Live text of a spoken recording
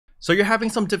So you're having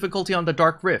some difficulty on the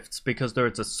Dark Rifts because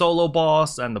there's a solo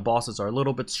boss and the bosses are a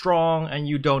little bit strong and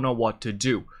you don't know what to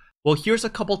do. Well, here's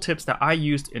a couple tips that I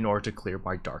used in order to clear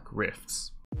my Dark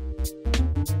Rifts.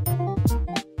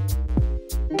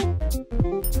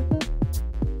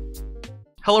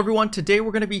 Hello everyone, today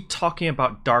we're going to be talking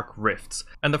about Dark Rifts.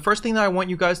 And the first thing that I want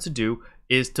you guys to do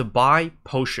is to buy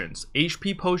potions,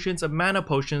 HP potions, mana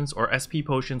potions, or SP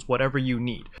potions, whatever you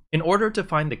need. In order to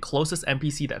find the closest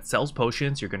NPC that sells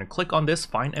potions, you're going to click on this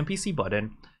Find NPC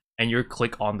button, and you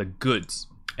click on the goods,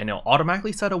 and it'll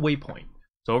automatically set a waypoint.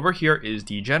 So over here is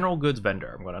the general goods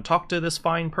vendor. I'm going to talk to this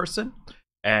fine person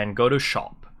and go to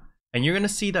shop. And you're going to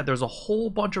see that there's a whole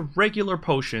bunch of regular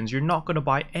potions. You're not going to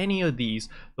buy any of these.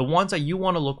 The ones that you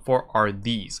want to look for are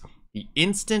these. The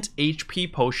Instant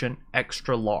HP Potion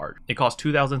Extra Large. It costs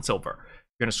 2,000 silver.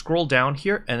 You're going to scroll down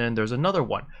here and then there's another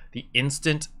one. The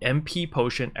Instant MP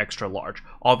Potion Extra Large.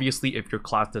 Obviously, if your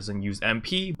class doesn't use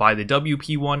MP, buy the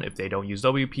WP one. If they don't use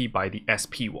WP, buy the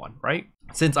SP one, right?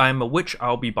 Since I am a witch,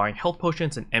 I'll be buying health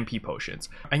potions and MP potions.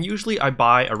 And usually I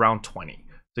buy around 20.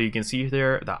 So you can see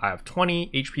there that I have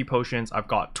 20 HP potions. I've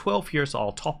got 12 here, so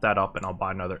I'll top that up and I'll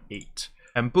buy another 8.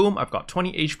 And boom, I've got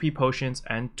 20 HP potions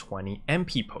and 20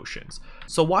 MP potions.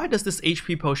 So why does this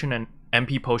HP potion and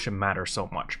MP potion matter so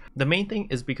much? The main thing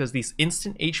is because these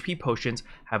instant HP potions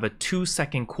have a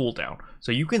 2-second cooldown.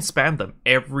 So you can spam them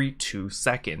every 2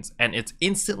 seconds and it's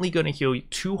instantly going to heal you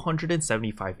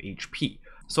 275 HP.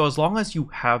 So as long as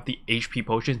you have the HP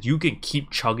potions, you can keep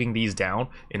chugging these down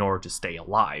in order to stay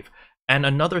alive. And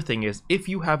another thing is, if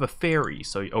you have a fairy,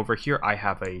 so over here I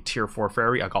have a tier 4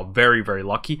 fairy, I got very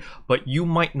lucky, but you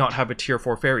might not have a tier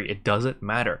 4 fairy, it doesn't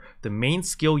matter. The main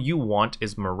skill you want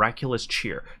is Miraculous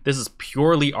Cheer. This is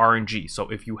purely RNG, so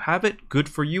if you have it, good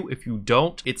for you. If you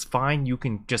don't, it's fine. You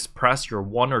can just press your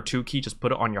 1 or 2 key, just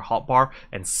put it on your hotbar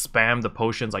and spam the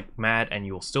potions like mad and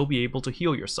you'll still be able to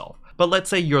heal yourself. But let's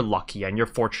say you're lucky and you're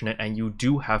fortunate and you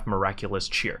do have Miraculous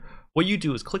Cheer. What you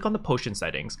do is click on the potion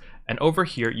settings, and over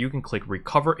here you can click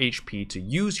recover HP to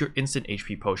use your instant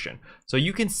HP potion. So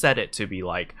you can set it to be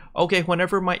like, okay,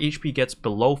 whenever my HP gets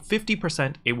below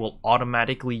 50%, it will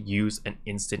automatically use an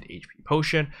instant HP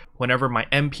potion. Whenever my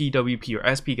MP, WP,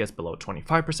 or SP gets below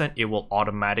 25%, it will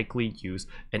automatically use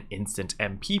an instant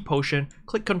MP potion.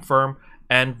 Click confirm,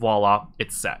 and voila,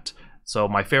 it's set. So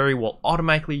my fairy will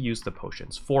automatically use the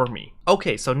potions for me.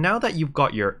 Okay, so now that you've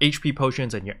got your HP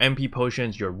potions and your MP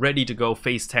potions, you're ready to go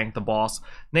face tank the boss.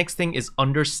 Next thing is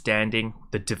understanding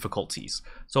the difficulties.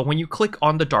 So when you click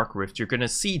on the Dark Rift, you're going to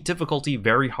see difficulty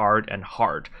very hard and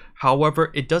hard.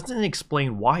 However, it doesn't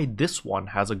explain why this one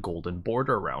has a golden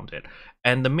border around it.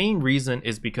 And the main reason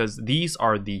is because these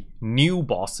are the new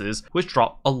bosses which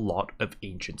drop a lot of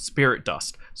Ancient Spirit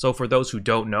Dust. So for those who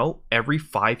don't know, every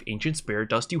 5 Ancient Spirit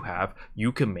Dust you have,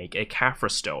 you can make a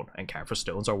Caphras Stone. And Caphras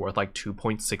Stones are worth like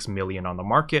 2.6 million on the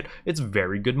market. It's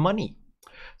very good money.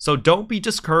 So don't be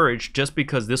discouraged just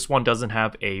because this one doesn't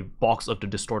have a box of the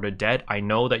Distorted Dead. I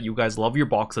know that you guys love your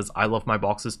boxes. I love my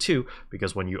boxes too,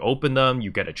 because when you open them,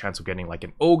 you get a chance of getting like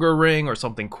an ogre ring or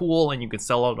something cool and you can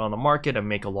sell out on the market and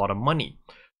make a lot of money.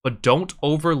 But don't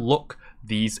overlook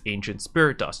these Ancient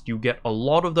Spirit Dust. You get a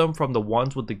lot of them from the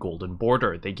ones with the golden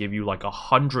border. They give you like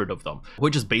 100 of them,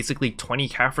 which is basically 20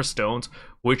 Caphras Stones,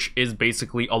 which is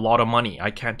basically a lot of money. I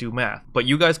can't do math, but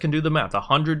you guys can do the math.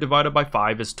 100 divided by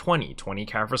 5 is 20. 20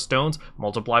 Caphras Stones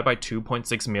multiplied by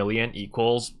 2.6 million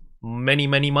equals many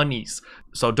monies.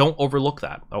 So don't overlook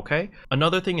that, okay?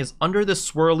 Another thing is under this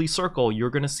swirly circle,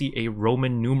 you're gonna see a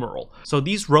Roman numeral. So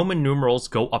these Roman numerals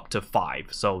go up to 5.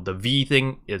 So the V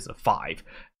thing is a 5.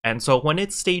 And so when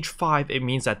it's stage 5, it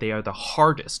means that they are the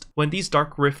hardest. When these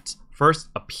Dark Rifts first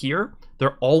appear,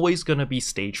 they're always going to be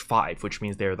stage 5, which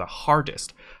means they're the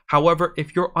hardest. However,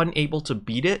 if you're unable to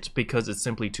beat it because it's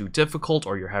simply too difficult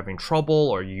or you're having trouble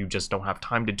or you just don't have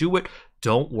time to do it,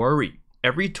 don't worry.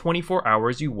 Every 24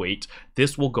 hours you wait,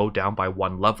 this will go down by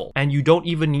 1 level. And you don't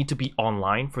even need to be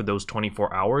online for those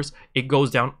 24 hours. It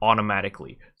goes down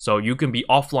automatically. So you can be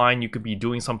offline, you could be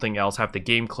doing something else, have the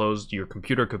game closed, your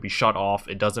computer could be shut off,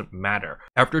 it doesn't matter.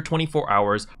 After 24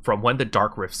 hours from when the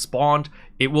Dark Rift spawned,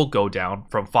 it will go down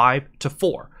from 5 to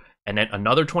 4. And then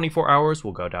another 24 hours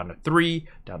will go down to 3,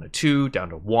 down to 2, down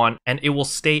to 1, and it will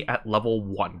stay at level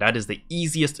 1. That is the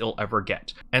easiest it'll ever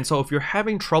get. And so if you're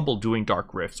having trouble doing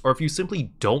Dark Rifts, or if you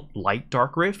simply don't like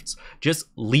Dark Rifts, just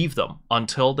leave them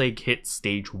until they hit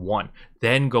stage 1.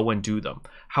 then go and do them.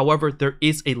 However, there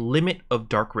is a limit of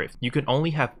Dark Rift. You can only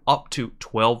have up to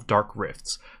 12 Dark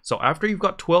Rifts. So after you've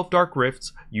got 12 Dark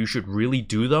Rifts, you should really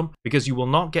do them because you will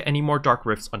not get any more Dark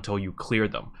Rifts until you clear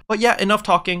them. But yeah, enough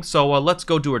talking, so let's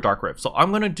go do a Dark Rift. So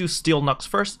I'm going to do Steel Knucks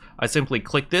first. I simply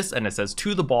click this and it says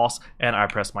to the boss, and I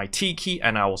press my T key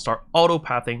and I will start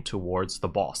auto-pathing towards the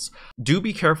boss. Do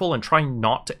be careful and try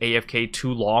not to AFK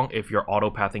too long if you're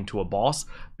auto-pathing to a boss,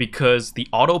 because the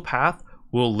auto-path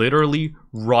will literally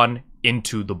run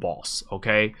into the boss,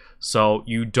 okay? So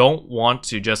you don't want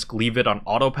to just leave it on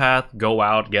autopath, go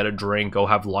out, get a drink, go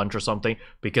have lunch or something,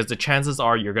 because the chances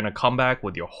are you're gonna come back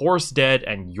with your horse dead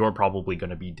and you're probably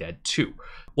gonna be dead too.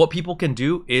 What people can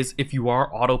do is, if you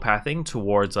are autopathing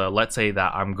towards, let's say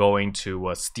that I'm going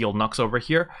to Steel Knucks over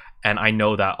here, and I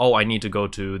know that, oh, I need to go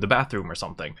to the bathroom or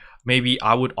something, maybe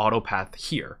I would autopath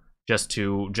here. Just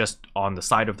on the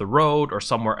side of the road or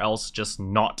somewhere else, just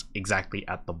not exactly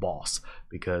at the boss,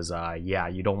 because yeah,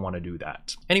 you don't want to do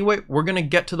that. Anyway, we're gonna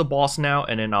get to the boss now,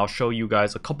 and then I'll show you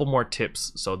guys a couple more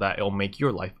tips so that it'll make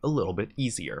your life a little bit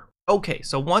easier. Okay,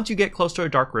 so once you get close to a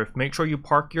Dark Rift, make sure you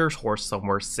park your horse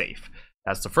somewhere safe.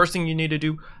 That's the first thing you need to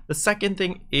do. The second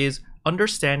thing is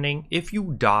understanding if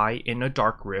you die in a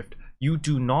Dark Rift, you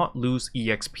do not lose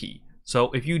EXP.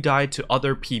 So if you die to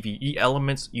other PvE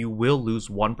elements, you will lose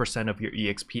 1% of your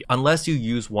EXP unless you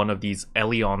use one of these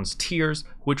Elion's tiers,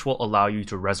 which will allow you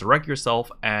to resurrect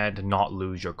yourself and not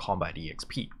lose your combat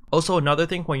EXP. Also, another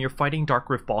thing, when you're fighting Dark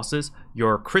Rift bosses,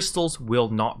 your crystals will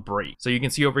not break. So you can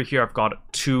see over here, I've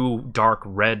got 2 dark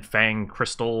red fang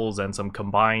crystals and some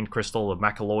combined crystal of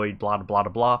Macaloid, blah, blah,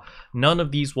 blah, blah. None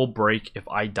of these will break if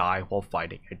I die while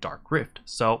fighting a Dark Rift.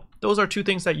 So those are 2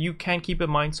 things that you can keep in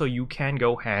mind, so you can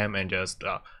go ham and just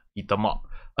beat them up.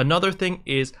 Another thing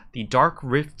is the Dark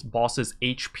Rift boss's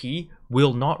HP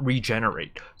will not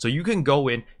regenerate. So you can go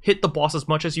in, hit the boss as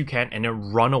much as you can, and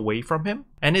then run away from him,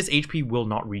 and his HP will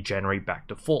not regenerate back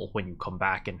to full when you come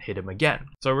back and hit him again.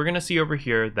 So we're gonna see over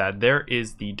here that there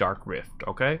is the Dark Rift,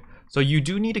 okay? So you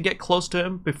do need to get close to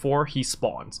him before he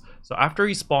spawns. So after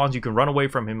he spawns, you can run away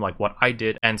from him like what I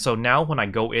did. And so now when I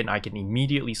go in, I can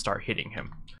immediately start hitting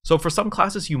him. So for some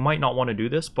classes, you might not want to do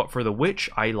this, but for the Witch,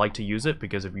 I like to use it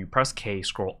because if you press K,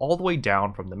 scroll all the way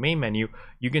down from the main menu,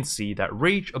 you can see that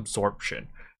Rage Absorption.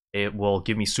 It will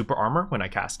give me super armor when I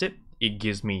cast it. It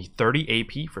gives me 30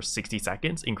 AP for 60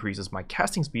 seconds, increases my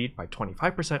casting speed by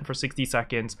 25% for 60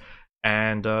 seconds.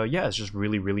 And yeah, it's just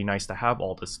really, really nice to have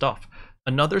all this stuff.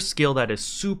 Another skill that is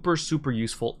super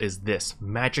useful is this,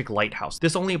 Magic Lighthouse.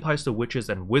 This only applies to witches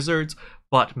and wizards,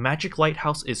 but Magic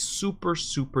Lighthouse is super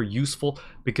useful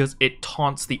because it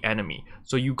taunts the enemy.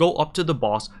 So you go up to the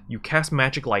boss, you cast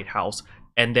Magic Lighthouse,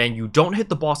 and then you don't hit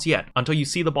the boss yet until you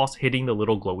see the boss hitting the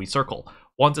little glowy circle.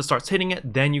 Once it starts hitting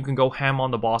it, then you can go ham on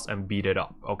the boss and beat it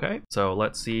up, okay? So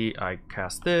let's see, I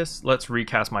cast this. Let's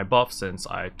recast my buff since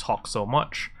I talk so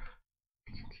much.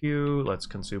 Let's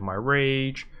consume my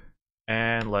rage.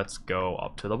 And let's go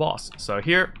up to the boss. So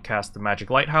here, cast the Magic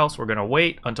Lighthouse. We're gonna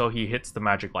wait until he hits the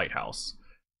Magic Lighthouse.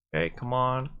 Okay, come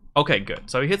on. Okay, good.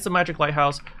 So he hits the Magic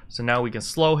Lighthouse. So now we can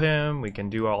slow him, we can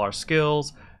do all our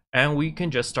skills, and we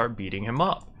can just start beating him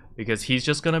up. Because he's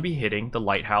just gonna be hitting the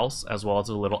lighthouse as well as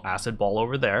a little acid ball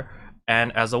over there.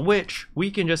 And as a witch, we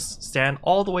can just stand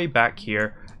all the way back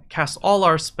here, cast all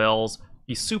our spells,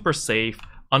 be super safe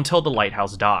until the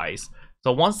lighthouse dies.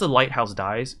 So once the lighthouse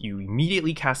dies, you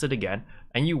immediately cast it again,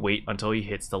 and you wait until he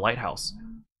hits the lighthouse.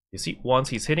 You see, once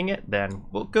he's hitting it, then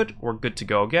well, good, we're good to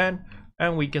go again,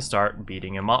 and we can start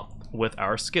beating him up with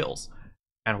our skills.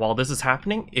 And while this is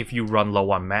happening, if you run low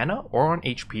on mana or on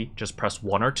HP, just press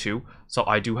 1 or 2. So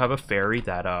I do have a fairy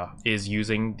that is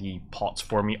using the pots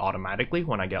for me automatically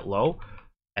when I get low,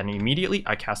 and immediately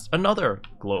I cast another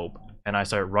globe, and I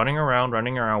start running around,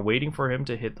 waiting for him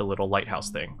to hit the little lighthouse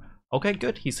thing. Okay,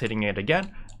 good, he's hitting it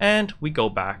again, and we go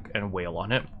back and wail on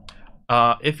him.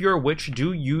 If you're a witch,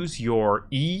 do use your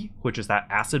E, which is that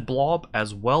acid blob,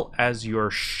 as well as your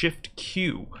Shift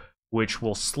Q, which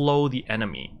will slow the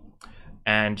enemy.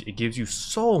 And it gives you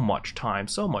so much time,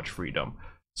 so much freedom.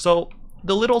 So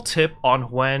the little tip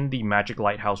on when the Magic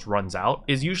Lighthouse runs out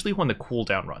is usually when the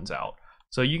cooldown runs out.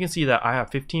 So you can see that I have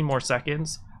 15 more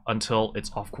seconds until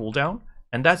it's off cooldown.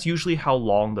 And that's usually how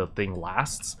long the thing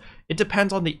lasts. It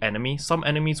depends on the enemy. Some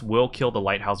enemies will kill the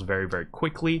lighthouse very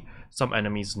quickly, some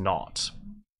enemies not.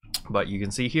 But you can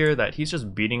see here that he's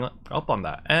just beating up on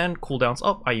that. And cooldown's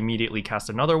up, I immediately cast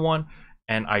another one,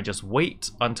 and I just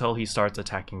wait until he starts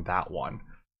attacking that one.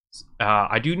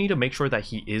 I do need to make sure that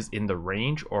he is in the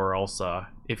range, or else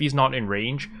if he's not in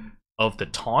range of the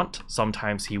taunt,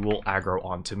 sometimes he will aggro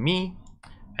onto me.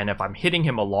 And if I'm hitting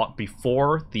him a lot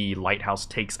before the lighthouse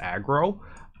takes aggro,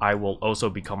 I will also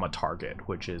become a target,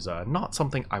 which is not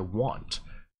something I want.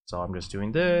 So I'm just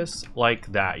doing this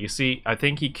like that. You see, I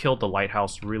think he killed the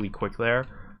lighthouse really quick there,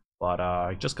 but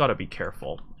I just gotta be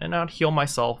careful. And I'll heal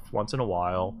myself once in a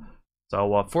while.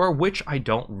 So for a witch, I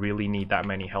don't really need that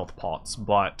many health pots,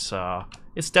 but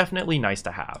it's definitely nice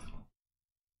to have.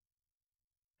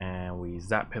 And we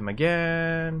zap him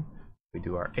again. We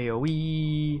do our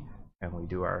AoE, and we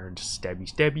do our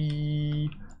stabby.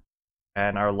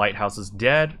 And our lighthouse is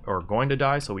dead or going to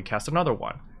die, so we cast another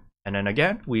one. And then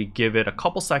again, we give it a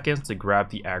couple seconds to grab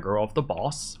the aggro of the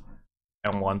boss.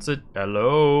 And once it,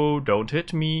 hello, don't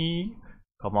hit me.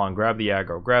 Come on, grab the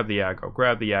aggro, grab the aggro,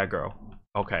 grab the aggro.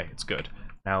 Okay, it's good.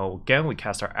 Now again, we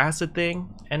cast our acid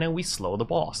thing, and then we slow the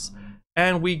boss.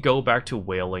 And we go back to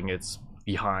wailing its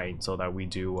behind so that we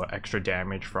do extra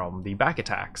damage from the back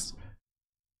attacks.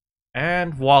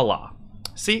 And voila.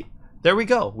 See? There we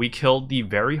go. We killed the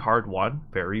very hard one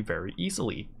very, very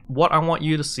easily. What I want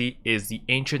you to see is the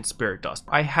Ancient Spirit Dust.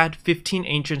 I had 15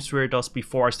 Ancient Spirit Dust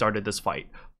before I started this fight,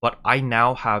 but I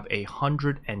now have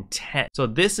 110. So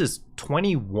this is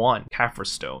 21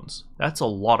 Caphras Stones. That's a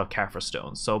lot of Caphras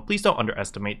Stones. So please don't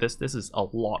underestimate this. This is a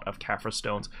lot of Caphras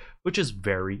Stones, which is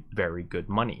very, very good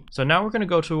money. So now we're going to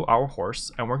go to our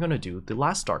horse and we're going to do the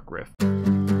last Dark Rift.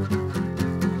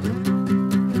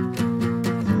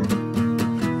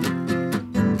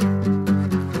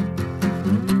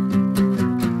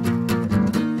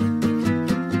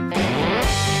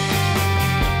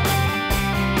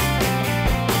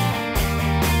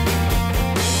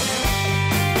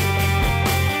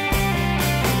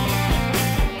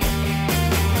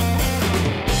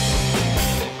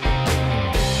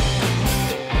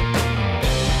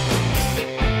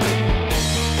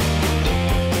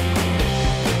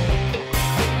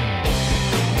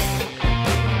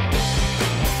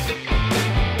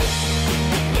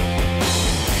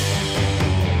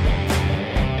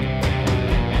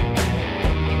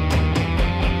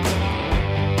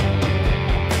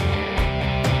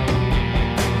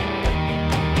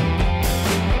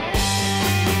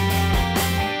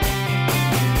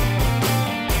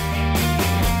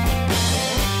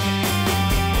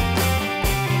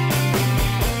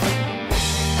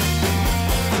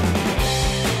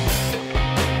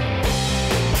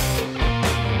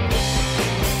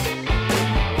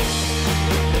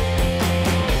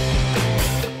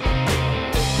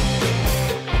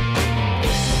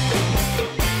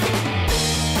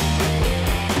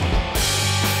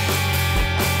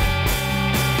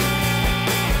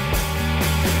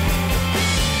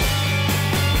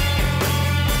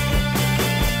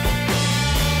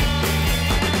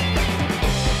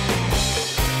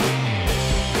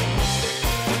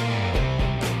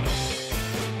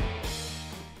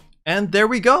 And there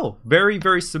we go. Very,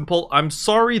 very simple. I'm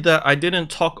sorry that I didn't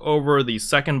talk over the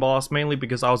second boss, mainly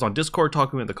because I was on Discord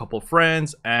talking with a couple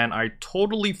friends and I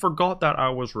totally forgot that I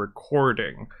was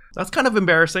recording. That's kind of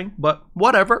embarrassing, but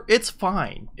whatever. It's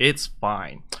fine. It's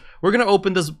fine. We're going to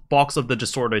open this box of the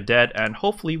Disordered Dead and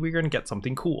hopefully we're going to get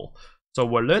something cool. So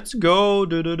let's go.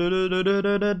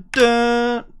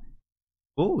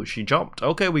 Oh, she jumped.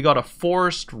 Okay, we got a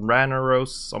Forest Ranaros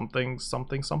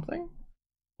something.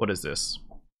 What is this?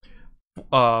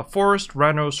 Forest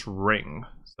Ranaros Ring.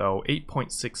 So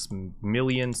 8.6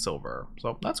 million silver.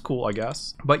 So that's cool, I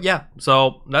guess. But yeah,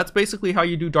 so that's basically how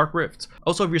you do Dark Rifts.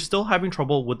 Also, if you're still having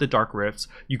trouble with the Dark Rifts,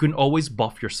 you can always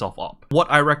buff yourself up.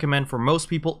 What I recommend for most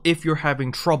people, if you're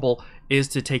having trouble, is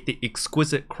to take the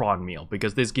Exquisite Cron Meal,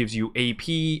 because this gives you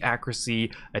AP, accuracy,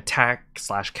 attack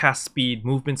 / cast speed,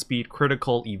 movement speed,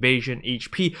 critical, evasion,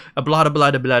 HP, blah blah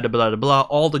blah blah blah blah,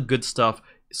 all the good stuff,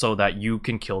 so that you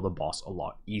can kill the boss a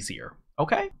lot easier.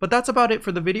 Okay, but that's about it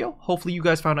for the video. Hopefully you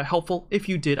guys found it helpful. If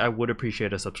you did, I would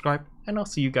appreciate a subscribe, and I'll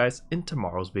see you guys in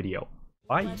tomorrow's video.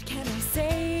 Bye. What can I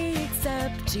say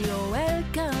except you're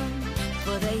welcome?